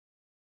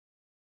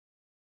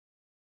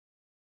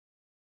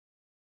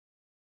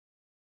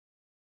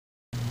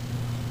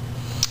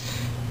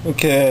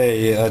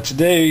Okay,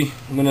 today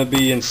I'm going to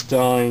be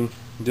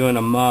doing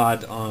a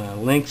mod on a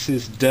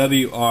Linksys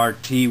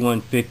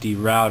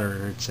WRT150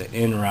 router. It's an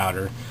N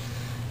router.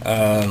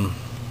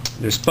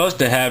 They're supposed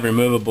to have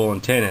removable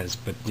antennas,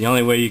 but the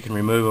only way you can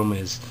remove them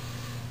is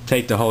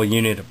take the whole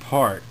unit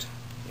apart,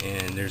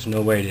 and there's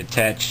no way to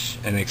attach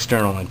an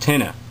external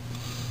antenna.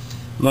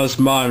 Most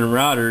modern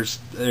routers,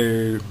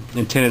 their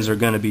antennas are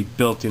going to be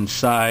built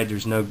inside.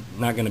 There's not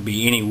going to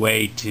be any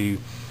way to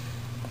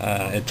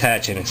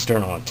attach an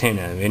external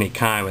antenna of any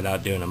kind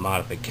without doing a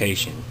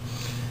modification.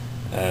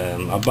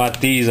 I bought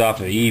these off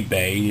of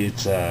eBay.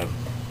 It's a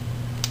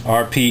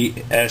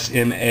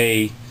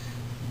RPSMA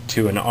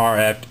to an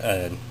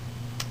RF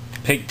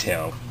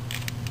pigtail,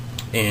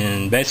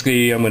 and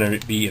basically I'm going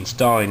to be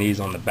installing these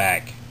on the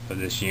back of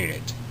this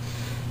unit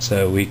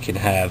so we can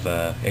have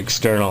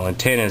external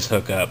antennas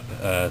hook up,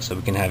 so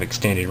we can have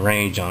extended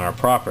range on our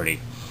property.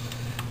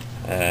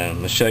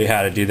 I'll show you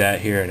how to do that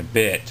here in a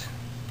bit.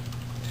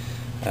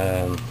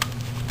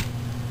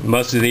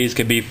 Most of these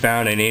can be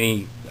found in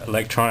any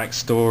electronic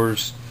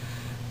stores.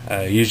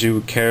 Usually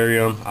we carry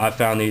them. I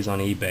found these on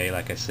eBay,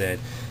 like I said.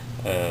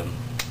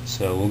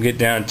 So we'll get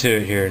down to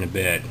it here in a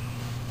bit.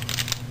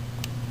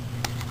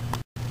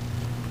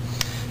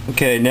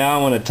 Okay, now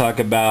I want to talk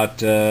about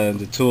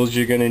the tools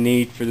you're going to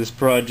need for this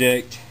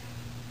project.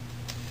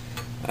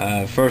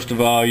 First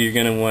of all, you're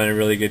going to want a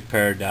really good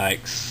pair of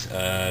dikes.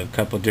 A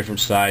couple different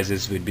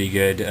sizes would be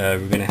good.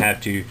 We're going to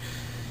have to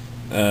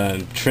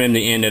trim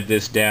the end of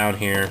this down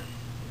here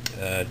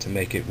to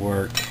make it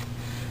work.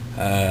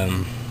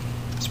 Some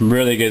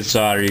really good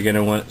solder. You're going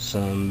to want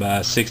some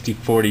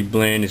 60-40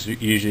 blend is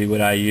usually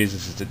what I use.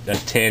 This is a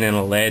tin and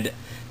a lead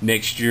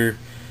mixture.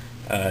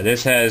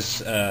 This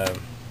has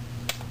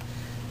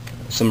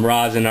some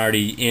rosin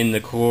already in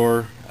the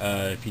core.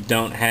 If you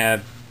don't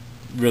have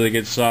really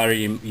good solder,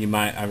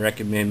 I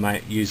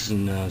recommend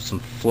using some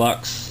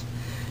flux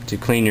to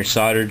clean your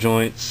solder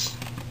joints.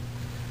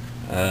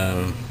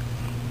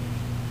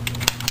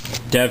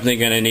 Definitely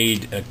going to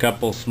need a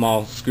couple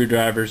small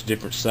screwdrivers,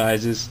 different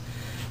sizes.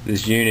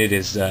 This unit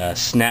is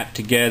snap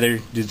together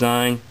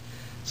design,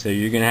 so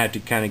you're going to have to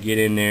kind of get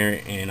in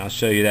there, and I'll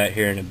show you that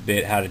here in a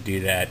bit, how to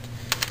do that.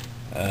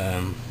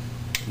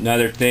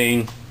 Another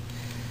thing,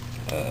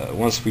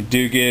 once we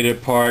do get it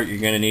apart, you're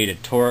going to need a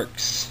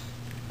Torx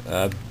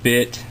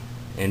bit,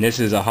 and this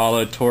is a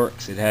hollow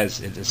Torx. It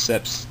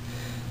accepts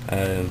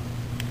the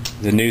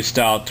new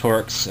style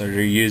Torx that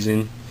they're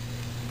using.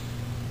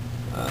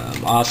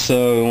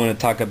 Also, I want to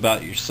talk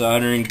about your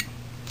soldering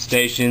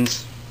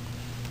stations.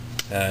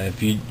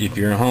 If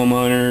you're a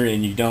homeowner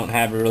and you don't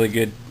have a really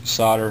good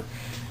solder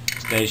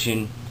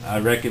station, I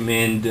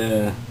recommend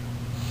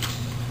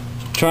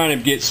trying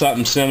to get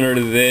something similar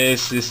to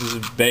this. This is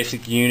a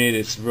basic unit.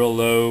 It's real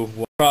low.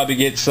 We'll probably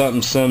get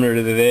something similar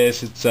to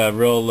this. It's a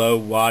real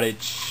low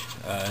wattage.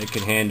 It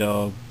can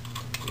handle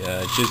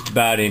just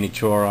about any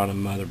chore on a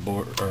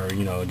motherboard, or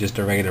just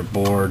a regular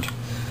board,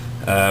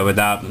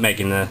 without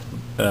making the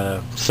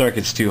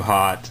circuits too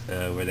hot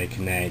where they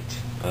connect.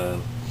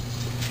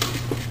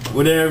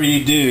 Whatever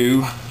you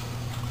do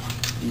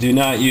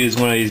not use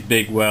one of these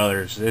big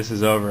welders. This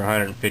is over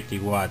 150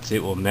 watts.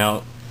 It will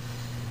melt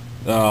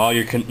all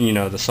your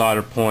the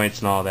solder points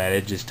and all that.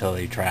 It just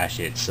totally trash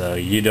it, so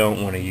you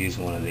don't want to use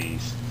one of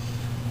these.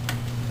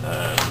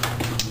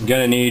 You're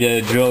gonna need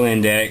a drill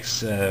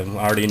index. I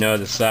already know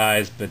the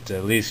size, but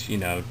at least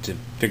to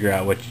figure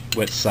out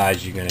what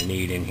size you're gonna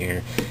need in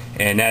here,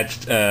 and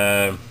that's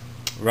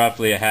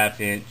roughly a 1/2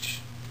 inch.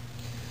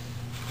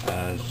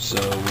 So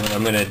what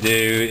I'm gonna do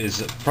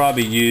is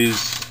probably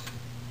use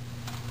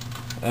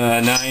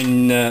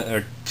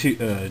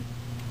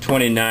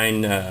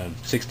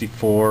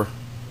 2964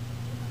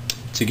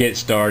 to get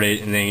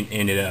started, and then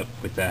end it up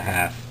with a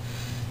 1/2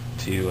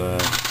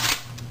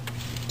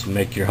 to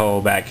make your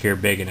hole back here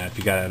big enough.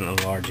 You gotta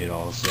enlarge it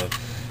also.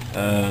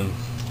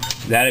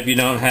 That if you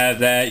don't have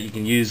that, you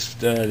can use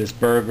this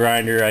burr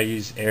grinder. I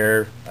use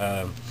air,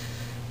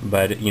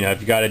 but if you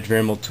got a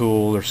Dremel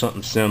tool or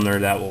something similar,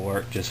 that will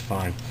work just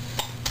fine.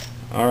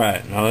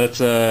 Alright, now let's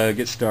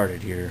get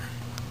started here.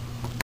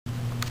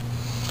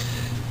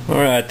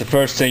 Alright, the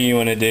first thing you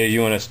want to do,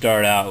 you want to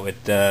start out with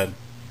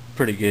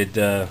pretty good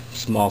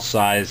small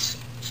size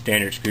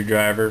standard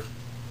screwdriver.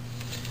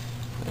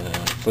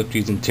 Flip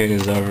these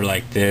antennas over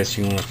like this.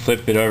 You want to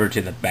flip it over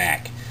to the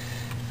back,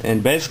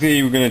 and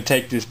basically we're going to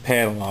take this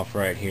panel off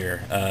right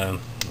here.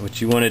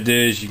 What you want to do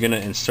is you're going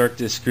to insert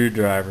this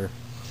screwdriver,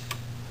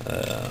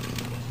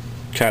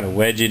 try to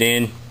wedge it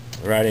in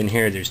right in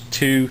here. There's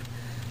two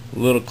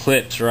little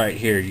clips right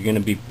here. You're going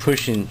to be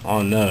pushing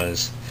on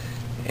those,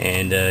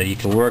 and you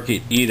can work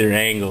at either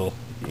angle,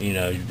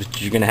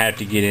 but you're going to have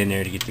to get in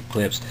there to get the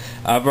clips.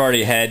 I've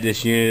already had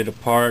this unit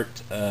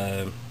apart,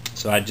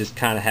 so I just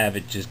kind of have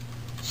it just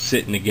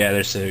sitting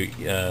together, so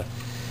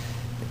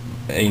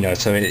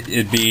so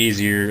it'd be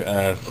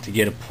easier to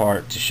get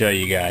apart to show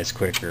you guys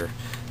quicker.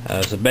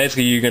 So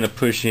basically you're going to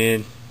push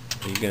in,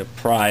 you're going to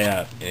pry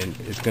up, and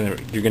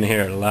you're going to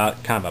hear a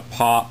loud kind of a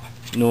pop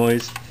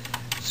noise.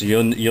 So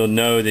you'll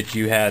know that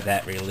you have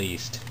that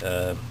released.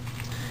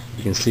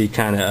 You can see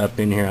kind of up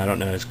in here, I don't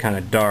know, it's kind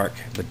of dark,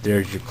 but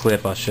there's your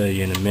clip. I'll show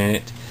you in a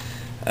minute.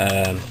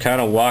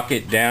 Kind of walk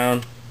it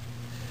down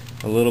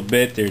a little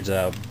bit. There's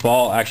a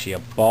ball, actually a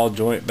ball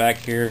joint back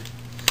here.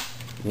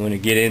 You want to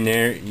get in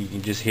there, you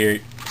can just hear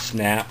it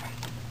snap.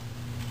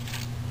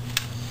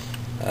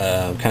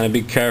 Kind of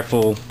be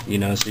careful, you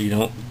know, so you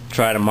don't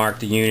try to mark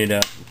the unit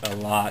up a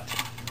lot.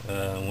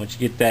 Once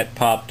you get that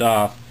popped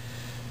off,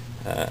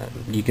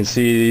 you can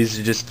see these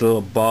are just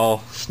little ball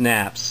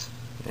snaps,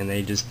 and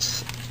they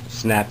just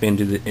snap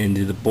into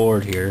the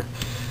board here.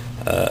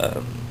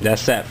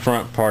 That's that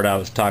front part I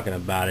was talking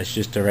about. It's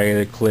just a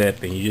regular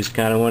clip, and you just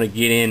kind of want to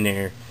get in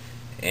there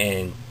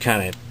and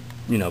kind of,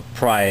 you know,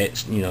 pry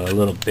it, you know, a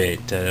little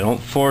bit. Don't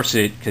force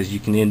it, because you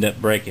can end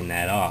up breaking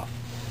that off.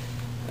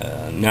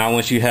 Now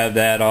once you have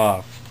that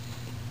off,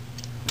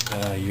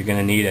 you're going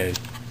to need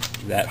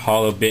that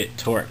hollow bit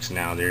Torx.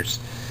 Now there's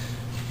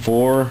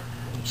 4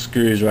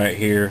 screws right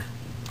here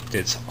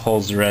that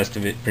holds the rest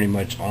of it pretty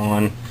much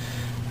on.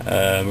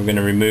 We're going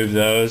to remove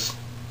those.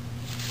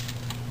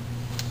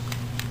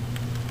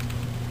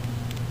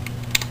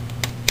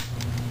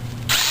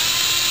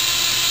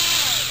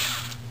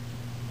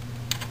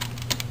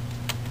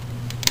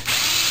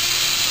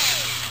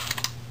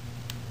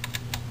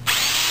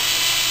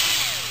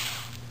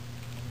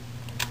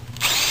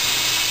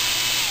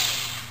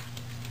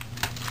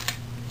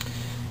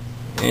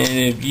 And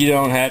if you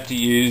don't have to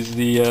use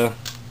the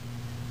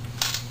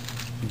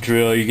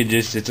drill, you can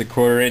just, it's a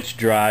 1/4"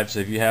 drive, so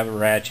if you have a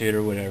ratchet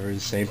or whatever, the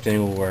same thing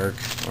will work,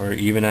 or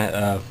even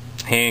a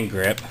hand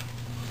grip.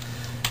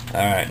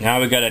 Alright,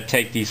 now we've got to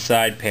take these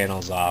side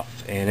panels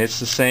off, and it's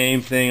the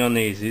same thing on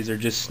these are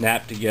just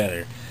snapped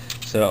together.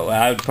 So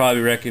I would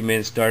probably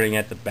recommend starting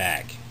at the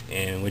back,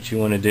 and what you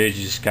want to do is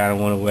you just kind of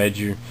want to wedge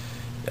your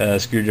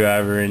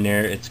screwdriver in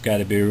there. It's got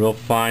to be a real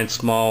fine,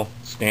 small,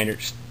 standard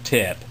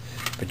tip.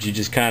 But you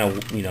just kind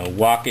of, you know,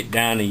 walk it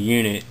down the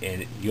unit,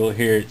 and you'll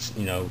hear it,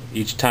 you know,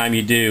 each time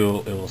you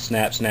do, it will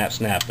snap, snap,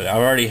 snap. But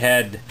I've already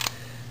had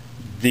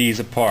these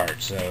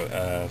apart,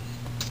 so,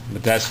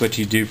 but that's what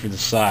you do for the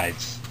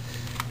sides.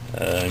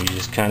 You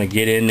just kind of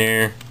get in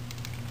there,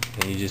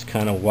 and you just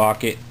kind of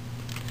walk it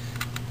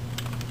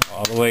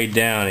all the way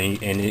down,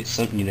 and it's,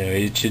 you know,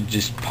 it should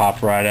just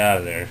pop right out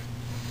of there.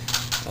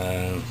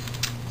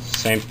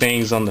 Same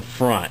things on the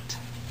front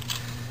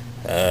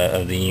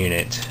of the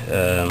unit.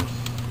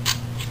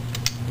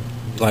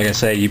 Like I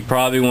say, you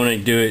probably want to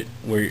do it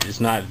where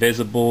it's not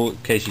visible in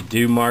case you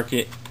do mark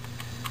it,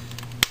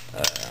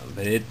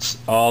 but it's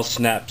all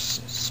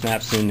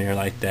snaps in there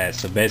like that.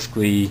 So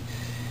basically,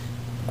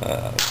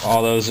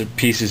 all those are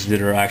pieces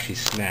that are actually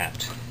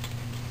snapped.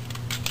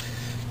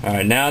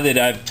 Alright, now that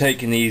I've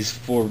taken these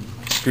 4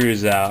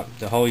 screws out,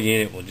 the whole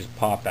unit will just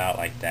pop out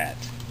like that.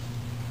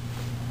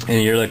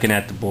 And you're looking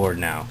at the board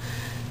now.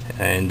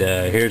 And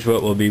here's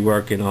what we'll be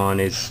working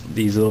on. Is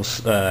these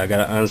little, I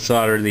got to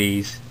unsolder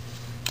these,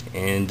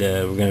 and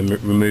we're going to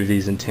remove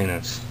these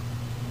antennas.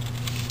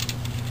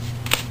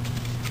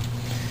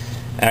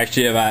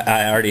 Actually,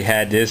 I already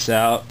had this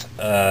out.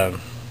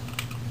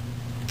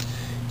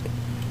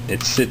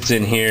 It sits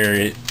in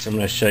here. I'm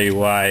going to show you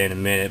why in a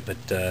minute, but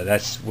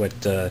that's what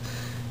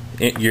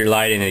your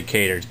light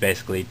indicators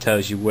basically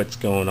tells you what's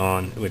going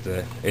on with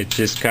the. It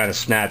just kind of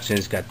snaps in.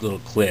 It's got little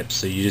clips,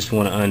 so you just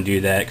want to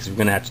undo that, because we're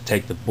going to have to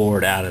take the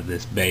board out of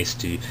this base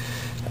to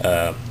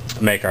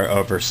make our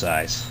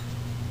oversize.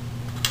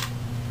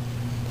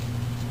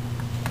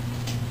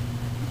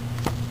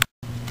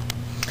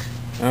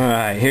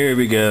 Alright, here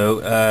we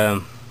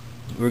go.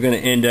 We're going to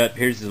end up,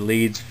 here's the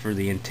leads for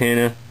the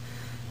antenna.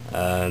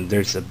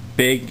 There's a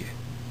big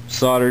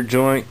solder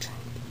joint.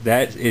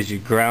 That is your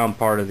ground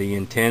part of the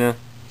antenna.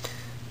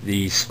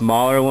 The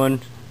smaller one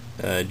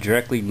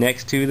directly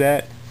next to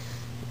that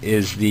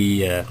is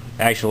the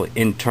actual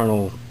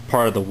internal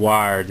part of the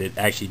wire that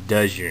actually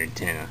does your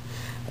antenna.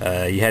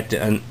 You have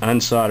to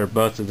unsolder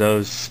both of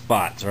those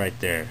spots right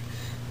there.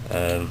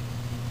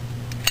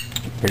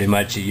 Pretty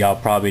much y'all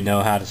probably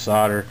know how to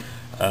solder.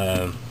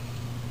 I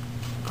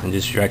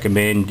just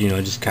recommend, you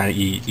know, just kind of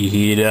you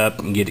heat it up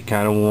and get it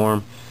kind of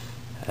warm,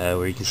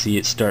 where you can see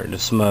it starting to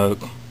smoke,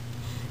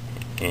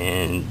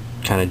 and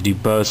kind of do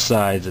both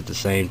sides at the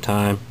same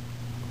time.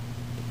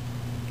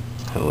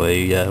 That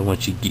way,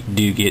 once you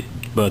do get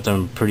both of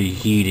them pretty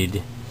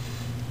heated,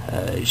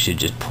 you should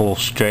just pull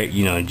straight,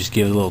 you know, just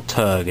give it a little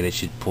tug, and it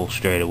should pull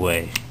straight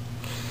away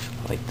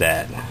like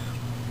that.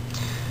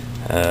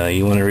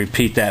 You want to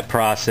repeat that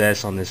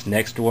process on this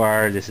next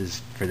wire. This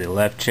is for the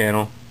left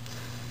channel.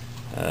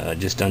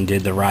 Just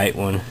undid the right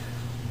one.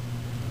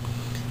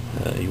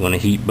 You want to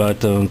heat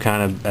both of them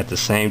kind of at the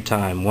same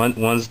time.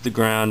 One's the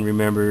ground,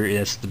 remember,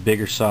 that's the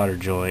bigger solder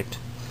joint,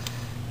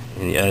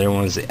 and the other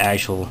one's the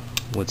actual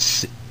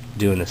what's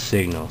doing the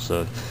signal.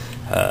 So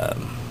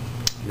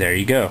there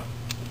you go.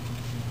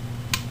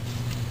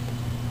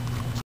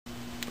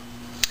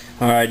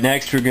 Alright,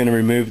 next we're going to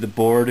remove the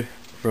board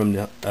from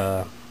the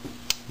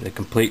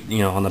complete, you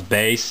know, on the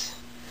base.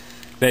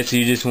 Basically,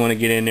 you just want to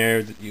get in there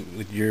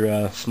with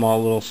your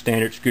small little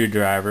standard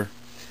screwdriver,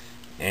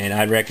 and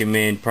I'd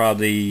recommend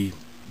probably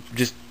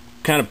just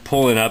kind of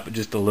pulling up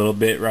just a little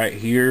bit right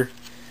here.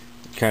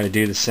 Kind of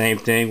do the same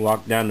thing,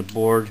 walk down the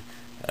board.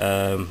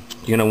 You're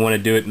gonna want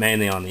to do it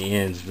mainly on the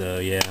ends, though.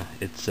 Yeah,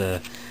 it's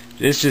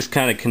just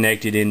kind of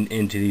connected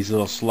into these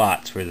little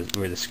slots where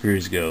the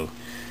screws go,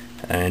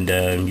 and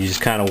you just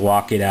kind of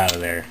walk it out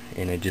of there,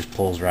 and it just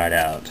pulls right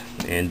out.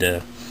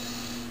 And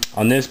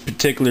on this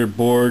particular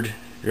board,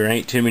 there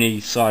ain't too many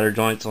solder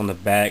joints on the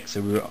back,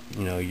 so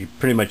you're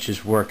pretty much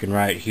just working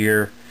right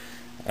here,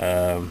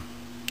 where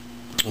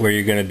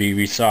you're going to be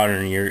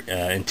resoldering your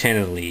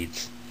antenna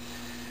leads.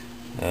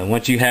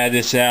 Once you have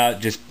this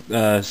out, just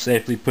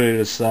safely put it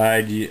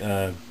aside.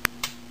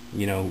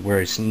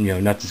 Where it's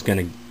nothing's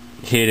going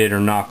to hit it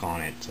or knock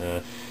on it.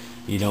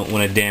 You don't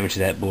want to damage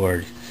that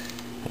board.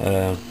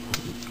 Now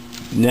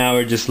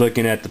we're just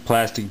looking at the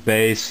plastic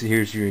base.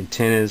 Here's your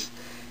antennas.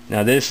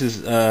 Now this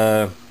is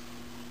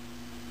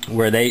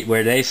where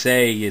they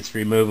say it's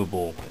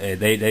removable.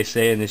 They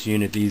say in this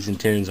unit these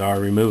antennas are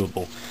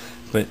removable,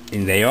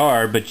 and they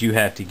are, but you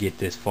have to get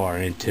this far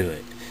into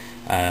it.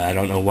 I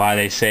don't know why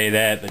they say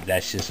that, but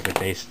that's just what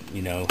they,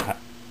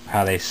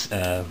 how they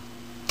said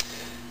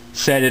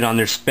it on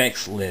their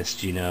specs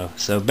list.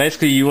 So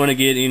basically, you want to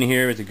get in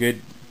here with a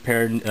good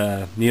pair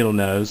of needle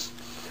nose,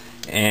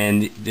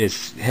 and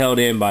it's held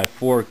in by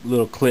 4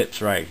 little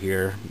clips right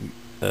here.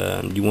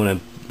 You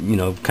want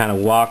to, kind of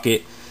walk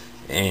it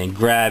and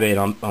grab it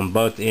on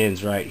both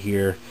ends right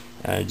here.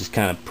 Just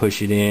kind of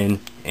push it in,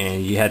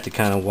 and you have to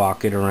kind of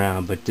walk it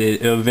around, but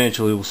it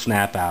eventually will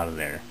snap out of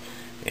there.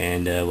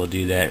 And we'll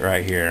do that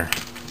right here.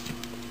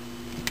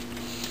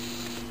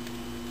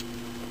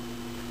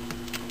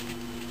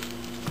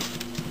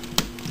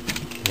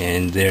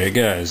 And there it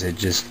goes. It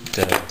just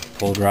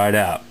pulled right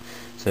out.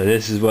 So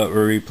this is what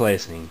we're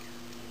replacing.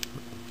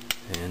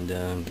 And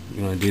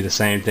you want to do the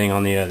same thing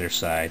on the other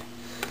side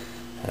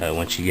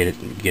once you get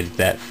it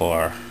that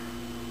far.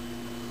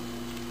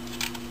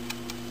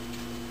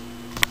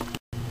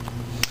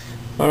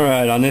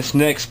 Alright, on this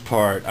next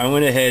part, I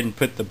went ahead and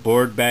put the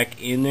board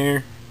back in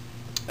there.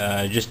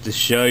 Just to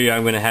show you,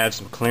 I'm going to have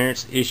some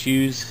clearance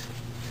issues.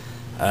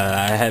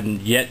 I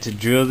haven't yet to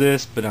drill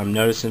this, but I'm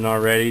noticing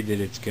already that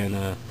it's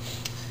gonna,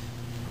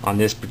 on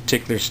this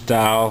particular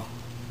style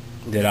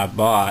that I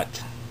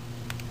bought,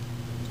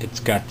 it's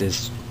got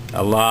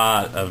a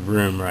lot of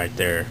room right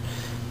there.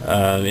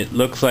 It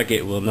looks like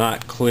it will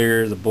not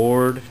clear the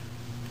board.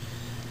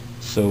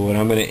 So what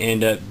I'm going to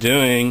end up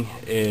doing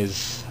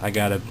is I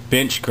got a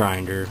bench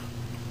grinder,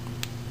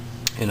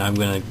 and I'm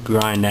going to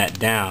grind that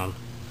down.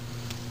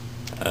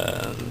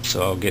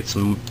 So I'll get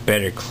some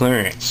better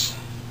clearance.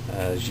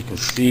 As you can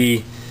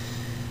see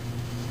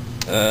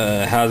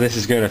how this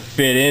is going to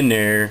fit in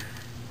there,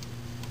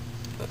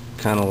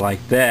 kind of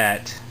like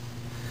that,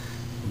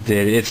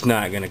 that it's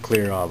not going to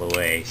clear all the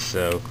way.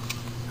 So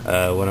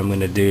what I'm going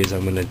to do is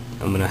I'm going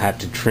to have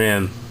to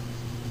trim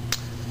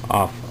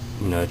off,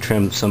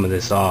 trim some of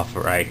this off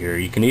right here.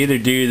 You can either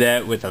do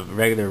that with a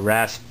regular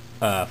rasp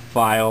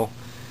file.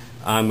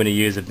 I'm going to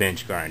use a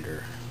bench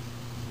grinder.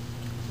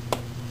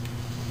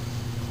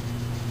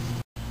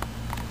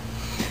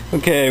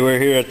 Okay, we're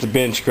here at the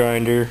bench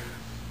grinder.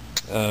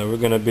 We're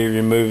going to be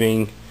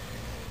removing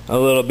a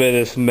little bit of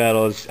this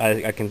metal.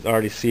 I can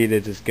already see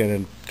that it's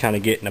going to kind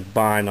of get in a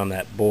bind on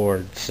that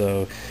board.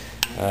 So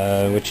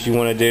what you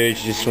want to do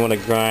is you just want to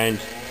grind,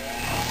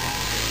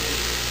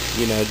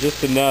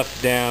 just enough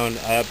down.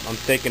 I'm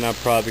thinking I'm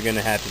probably going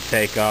to have to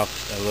take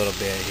off a little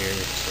bit here.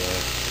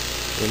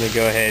 So we're going to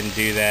go ahead and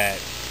do that.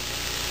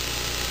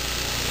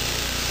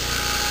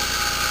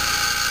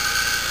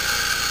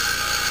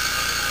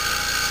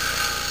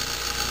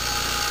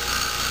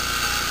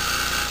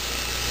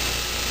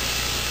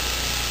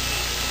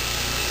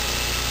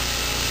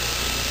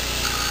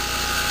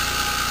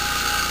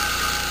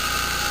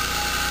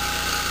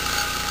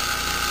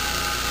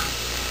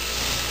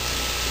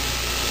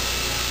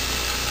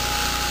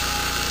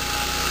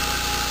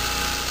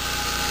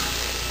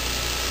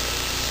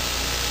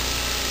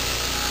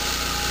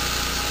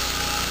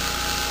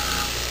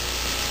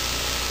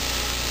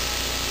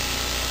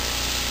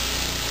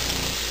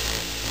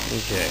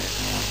 Okay.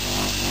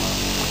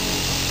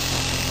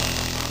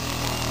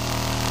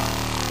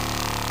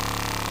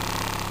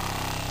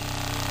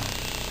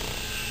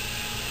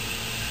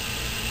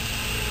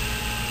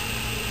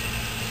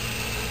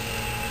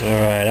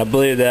 Alright, I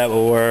believe that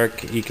will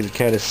work. You can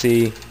kind of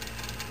see, it's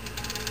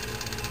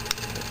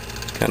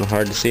kind of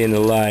hard to see in the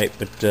light,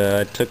 but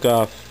I took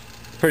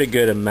off a pretty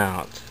good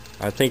amount.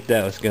 I think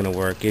that was going to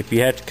work. If you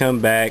have to come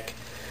back,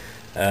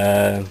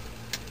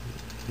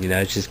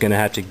 it's just going to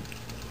have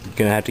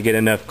to get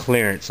enough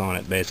clearance on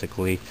it,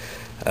 basically.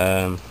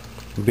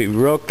 Be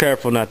real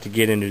careful not to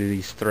get into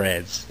these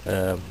threads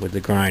with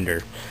the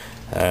grinder.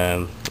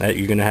 You're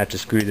going to have to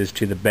screw this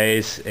to the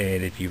base,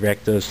 and if you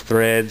wreck those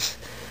threads,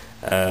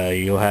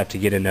 you'll have to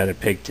get another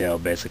pigtail,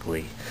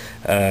 basically.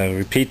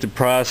 Repeat the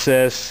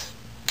process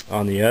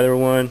on the other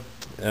one.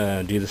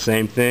 Do the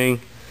same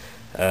thing.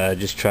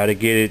 Just try to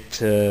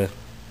get it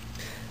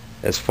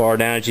as far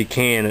down as you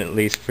can, at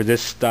least for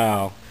this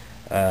style.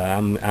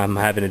 I'm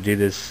having to do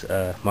this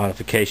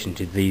modification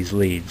to these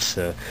leads.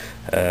 So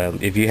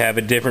if you have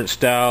a different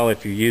style,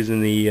 if you're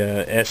using the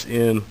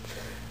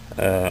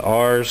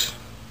SMRs,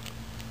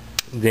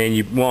 then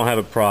you won't have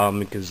a problem,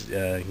 because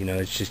you know,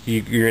 it's just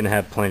you're gonna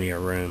have plenty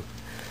of room.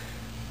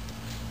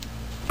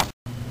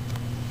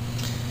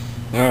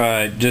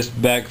 Alright,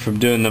 just back from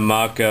doing the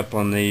mock-up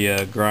on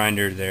the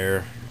grinder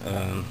there.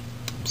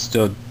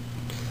 Still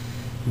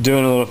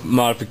doing a little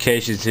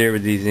modifications here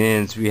with these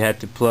ends. We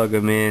had to plug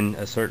them in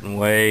a certain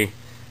way.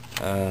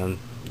 You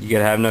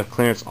gotta have enough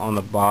clearance on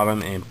the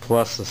bottom and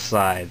plus the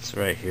sides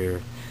right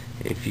here.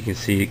 If you can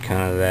see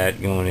kind of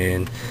that going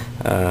in.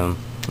 I'm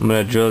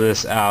gonna drill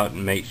this out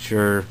and make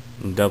sure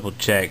and double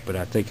check, but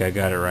I think I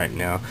got it right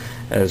now.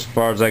 As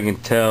far as I can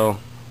tell,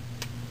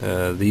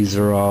 these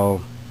are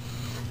all,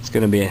 it's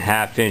gonna be a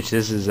 1/2 inch.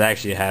 This is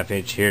actually a 1/2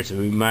 inch here, so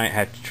we might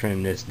have to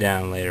trim this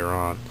down later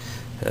on.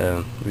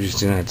 We're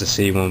just gonna have to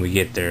see when we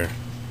get there.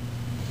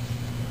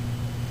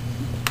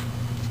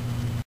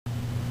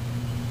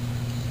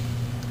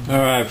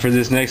 Alright, for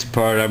this next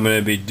part I'm going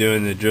to be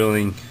doing the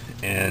drilling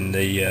and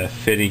the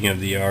fitting of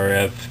the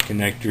RF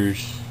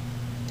connectors.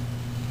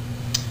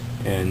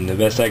 And the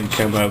best I can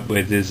come up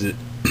with is, it,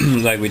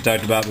 like we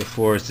talked about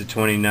before, it's the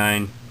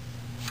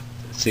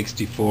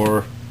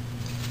 2964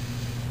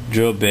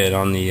 drill bit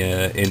on the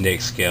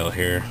index scale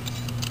here.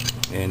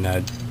 And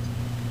I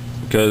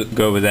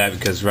go with that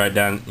because right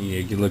down,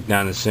 you can look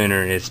down the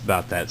center and it's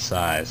about that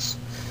size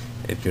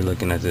if you're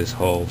looking at this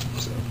hole.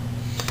 So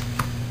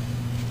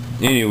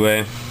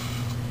anyway,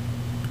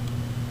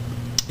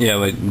 yeah,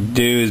 what you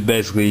do is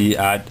basically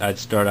I'd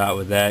start out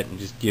with that and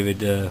just give it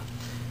do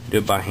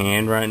it by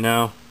hand right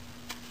now,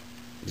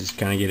 just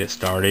kind of get it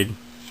started.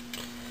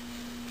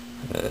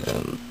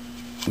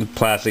 The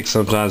plastic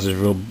sometimes is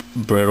real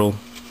brittle,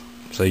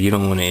 so you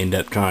don't want to end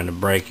up trying to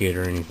break it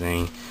or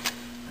anything.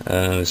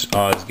 It's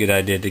always a good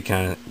idea to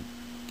kind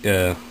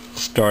of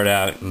start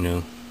out, you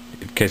know,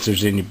 in case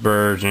there's any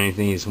burrs or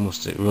anything. It's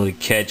almost to really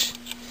catch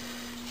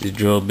the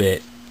drill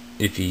bit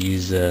if you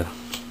use a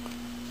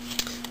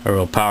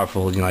real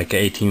powerful, you know, like an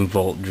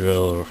 18-volt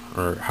drill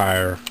or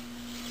higher.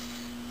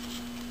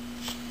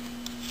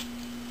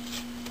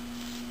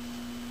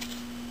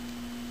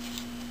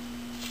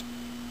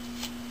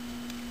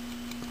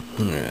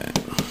 Alright,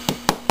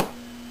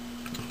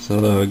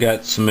 so I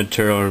got some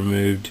material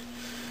removed.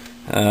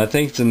 I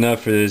think it's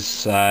enough for this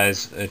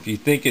size. If you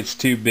think it's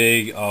too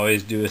big,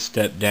 always do a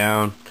step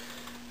down.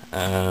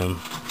 You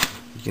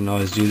can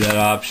always do that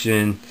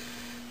option.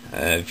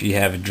 If you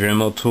have a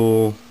Dremel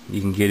tool, you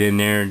can get in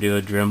there and do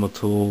a Dremel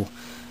tool.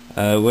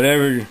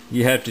 Whatever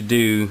you have to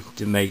do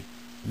to make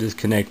this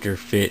connector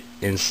fit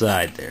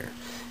inside there.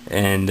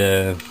 And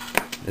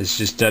it's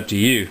just up to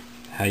you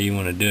how you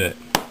want to do it.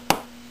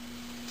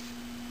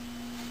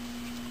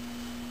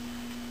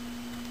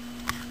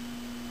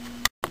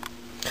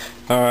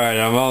 Alright,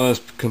 I've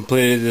almost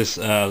completed this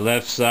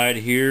left side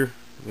here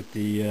with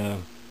the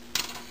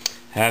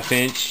 1/2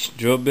 inch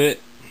drill bit,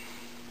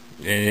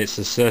 and it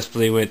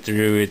successfully went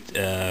through it.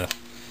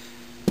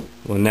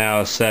 Will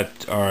now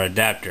accept our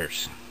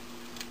adapters,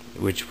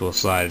 which will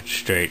slide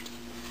straight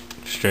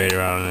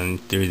around and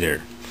through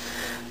there.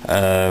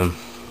 I'm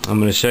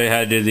going to show you how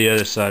to do the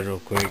other side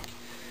real quick.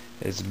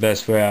 It's the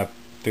best way I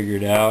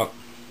figured out.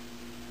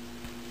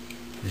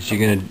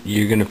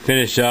 You're gonna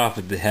finish off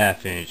at the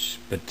 1/2 inch,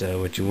 but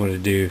what you want to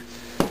do,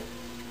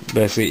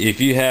 basically, if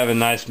you have a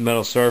nice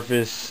metal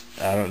surface,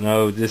 I don't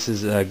know, this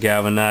is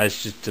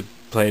galvanized, just a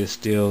plate of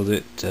steel,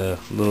 that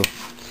little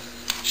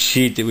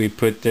sheet that we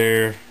put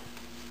there.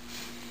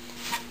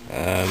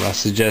 I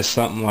suggest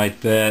something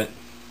like that.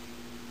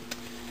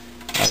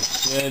 I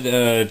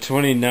said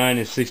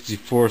 29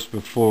 64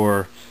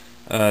 before.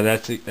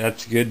 That's a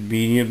good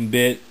medium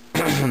bit.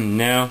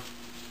 Now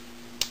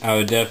I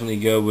would definitely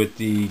go with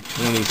the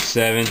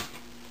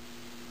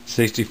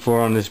 2764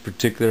 on this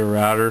particular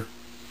router.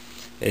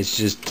 It's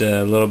just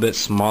a little bit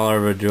smaller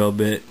of a drill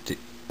bit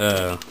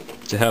to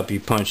help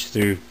you punch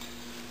through.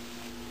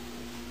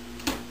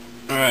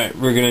 Alright,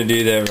 we're going to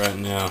do that right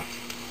now.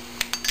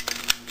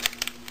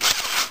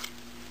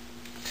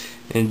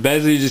 And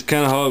basically just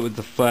kind of hold it with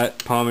the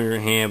flat palm of your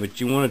hand, but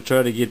you want to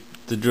try to get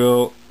the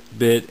drill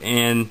bit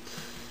and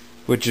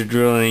what you're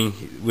drilling,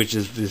 which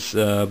is this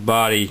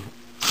body,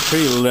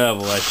 pretty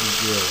level as you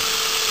drill.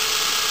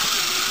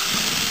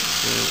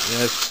 So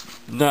that's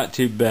not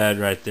too bad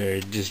right there.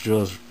 It just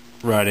drills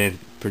right in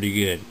pretty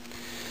good.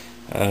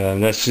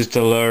 That's just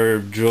a lower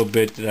drill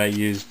bit that I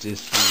used.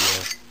 It's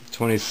the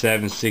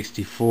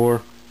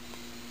 2764.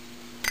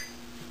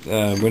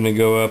 I'm going to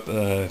go up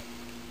a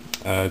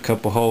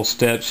couple whole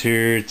steps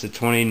here. It's a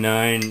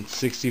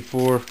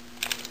 2964.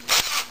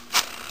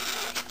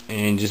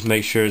 And just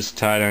make sure it's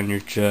tight on your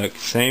chuck.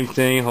 Same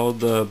thing, hold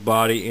the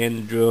body and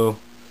the drill.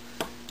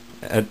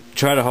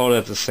 Try to hold it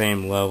at the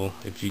same level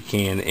if you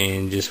can,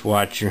 and just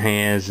watch your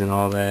hands and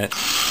all that.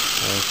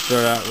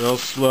 Start out real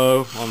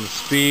slow on the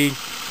speed.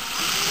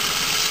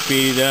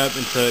 Speed it up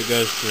until it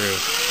goes through.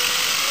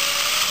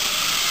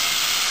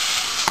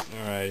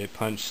 right, it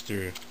punched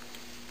through.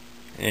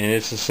 And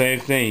it's the same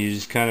thing, you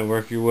just kind of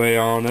work your way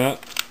on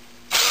up.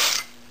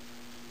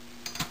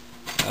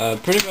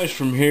 Pretty much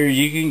from here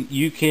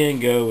you can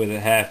go with a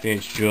 1/2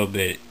 inch drill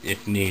bit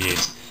if needed,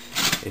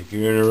 if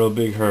you're in a real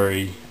big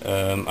hurry.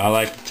 I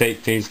like to take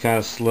things kind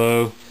of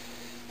slow,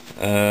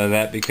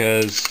 that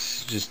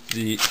because just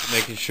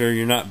making sure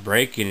you're not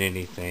breaking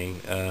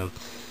anything.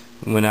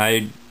 When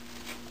I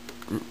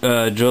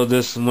drilled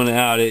this one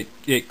out,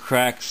 it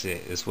cracks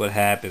it, is what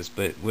happens.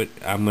 But what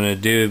I'm going to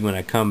do when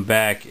I come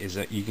back is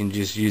that you can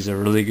just use a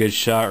really good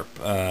sharp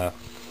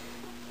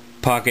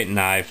pocket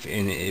knife,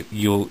 and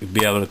you'll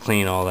be able to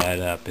clean all that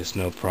up. It's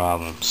no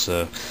problem.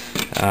 So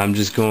I'm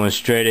just going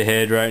straight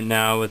ahead right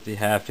now with the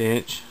 1/2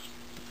 inch,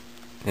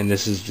 and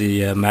this is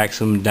the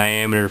maximum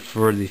diameter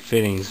for the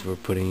fittings we're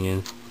putting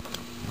in.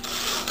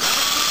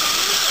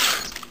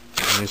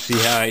 And see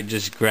how it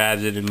just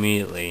grabs it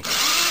immediately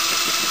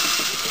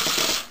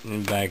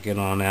and back it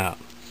on out.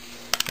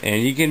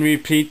 And you can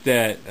repeat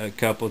that a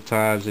couple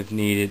times if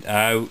needed.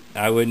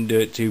 I wouldn't do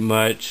it too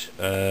much.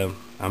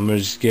 I'm going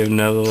to just give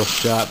another little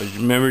shot, but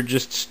remember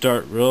just to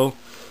start real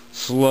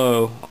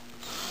slow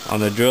on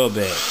the drill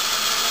bit.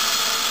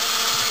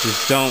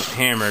 Just don't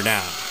hammer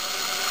down.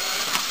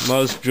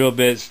 Most drill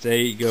bits,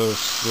 they go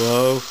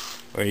slow,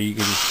 or you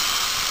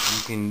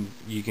can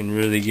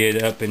really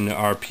get up in the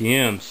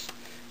RPMs.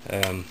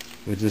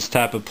 With this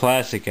type of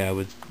plastic, I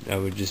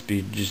would just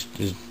be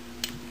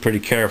pretty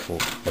careful.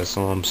 That's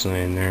all I'm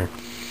saying there.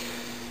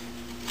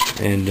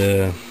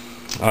 And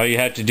all you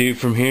have to do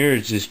from here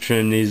is just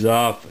trim these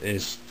off.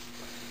 It's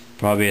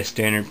probably a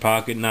standard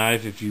pocket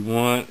knife if you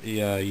want.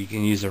 You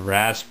can use a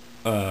rasp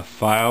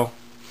file,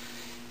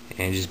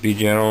 and just be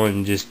gentle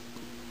and just,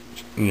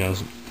 you know,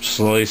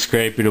 slowly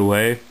scrape it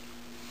away.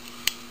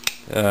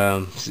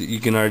 So you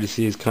can already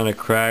see it's kind of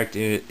cracked.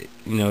 It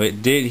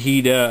did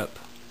heat up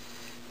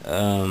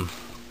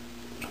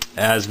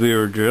as we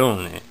were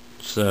drilling it,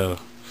 so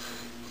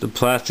the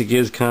plastic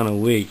is kind of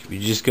weak. You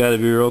just got to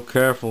be real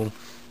careful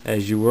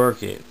as you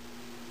work it.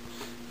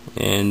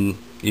 And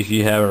if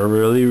you have a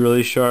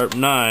really sharp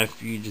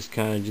knife, you just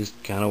kind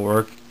of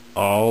work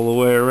all the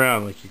way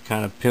around, like you're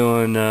kind of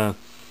peeling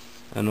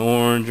an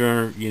orange,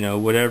 or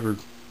whatever.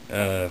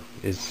 It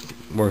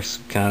works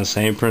kind of the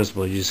same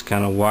principle. You just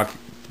kind of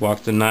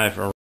walk the knife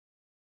around